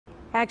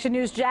Action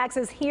News Jax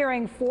is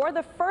hearing for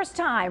the first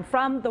time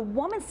from the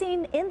woman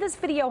seen in this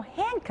video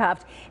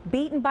handcuffed,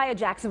 beaten by a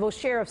Jacksonville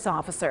sheriff's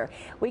officer.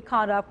 We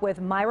caught up with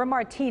Myra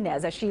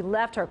Martinez as she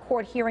left her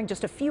court hearing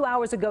just a few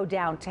hours ago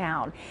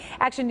downtown.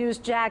 Action News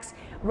Jax,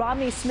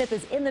 Romney Smith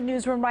is in the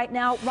newsroom right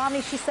now.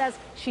 Romney, she says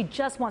she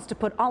just wants to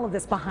put all of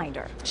this behind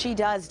her. She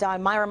does,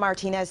 Don. Myra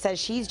Martinez says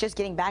she's just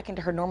getting back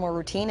into her normal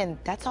routine, and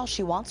that's all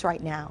she wants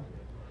right now.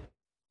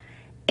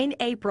 In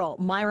April,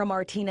 Myra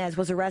Martinez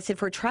was arrested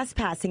for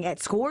trespassing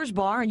at Scores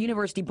Bar on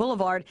University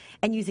Boulevard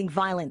and using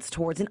violence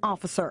towards an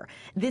officer.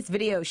 This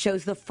video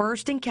shows the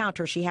first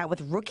encounter she had with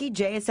rookie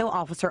JSO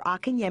officer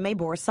Akinyemi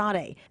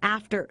Borisade.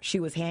 After she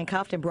was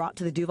handcuffed and brought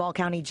to the Duval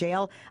County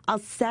Jail, a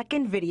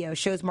second video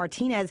shows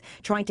Martinez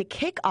trying to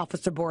kick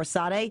Officer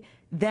Borisade.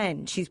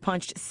 Then she's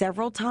punched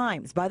several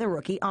times by the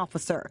rookie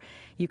officer.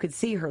 You could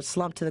see her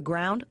slumped to the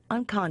ground,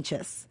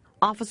 unconscious.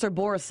 Officer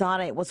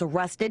Borisade was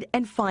arrested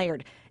and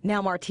fired.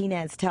 Now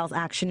Martinez tells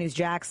Action News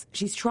Jax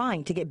she's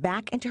trying to get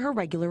back into her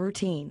regular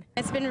routine.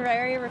 It's been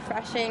very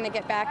refreshing to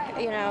get back,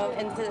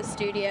 into the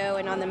studio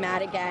and on the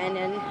mat again.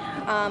 And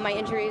my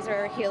injuries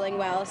are healing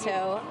well,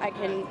 so I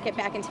can get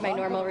back into my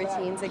normal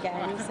routines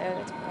again. So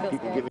it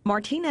feels good.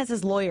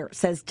 Martinez's lawyer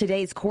says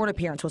today's court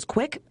appearance was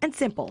quick and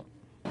simple.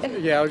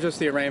 Yeah, it was just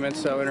the arraignment,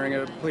 so entering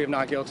a plea of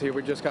not guilty.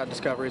 We just got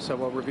discovery, so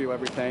we'll review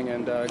everything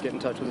and get in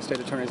touch with the state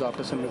attorney's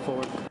office and move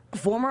forward.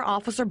 Former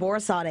Officer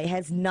Borisade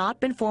has not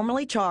been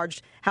formally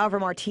charged. However,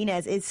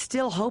 Martinez is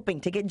still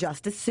hoping to get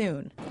justice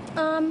soon.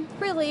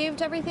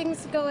 Relieved.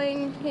 Everything's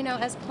going,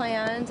 as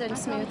planned and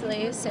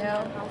smoothly. So,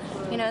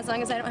 as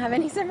long as I don't have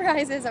any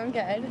surprises, I'm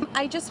good.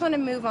 I just want to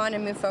move on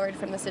and move forward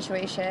from the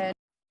situation.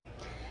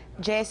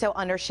 JSO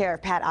Under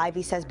Sheriff Pat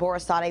Ivey says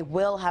Borisade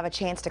will have a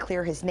chance to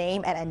clear his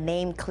name at a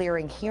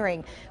name-clearing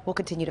hearing. We'll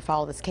continue to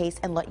follow this case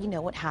and let you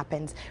know what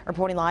happens.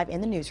 Reporting live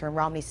in the newsroom,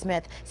 Romney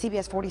Smith,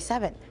 CBS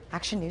 47,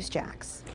 Action News Jax.